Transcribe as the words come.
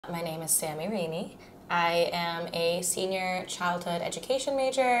My name is Sami Rini. I am a senior childhood education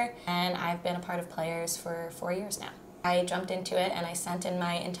major, and I've been a part of Players for 4 years now. I jumped into it and I sent in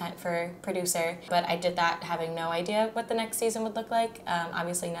my intent for producer, but I did that having no idea what the next season would look like.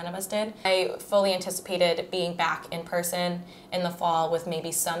 Obviously none of us did. I fully anticipated being back in person in the fall with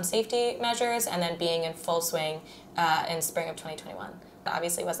maybe some safety measures and then being in full swing in spring of 2021. That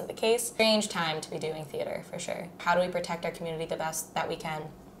obviously wasn't the case. Strange time to be doing theater, for sure. How do we protect our community the best that we can?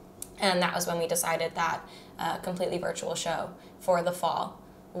 And that was when we decided that a completely virtual show for the fall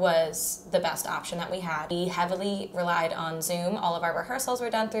was the best option that we had. We heavily relied on Zoom. All of our rehearsals were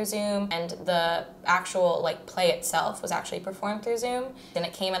done through Zoom, and the actual play itself was actually performed through Zoom. And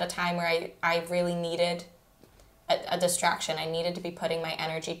it came at a time where I really needed a distraction. I needed to be putting my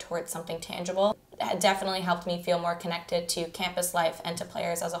energy towards something tangible. It definitely helped me feel more connected to campus life and to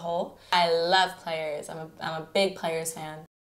Players as a whole. I love Players. I'm a big Players fan.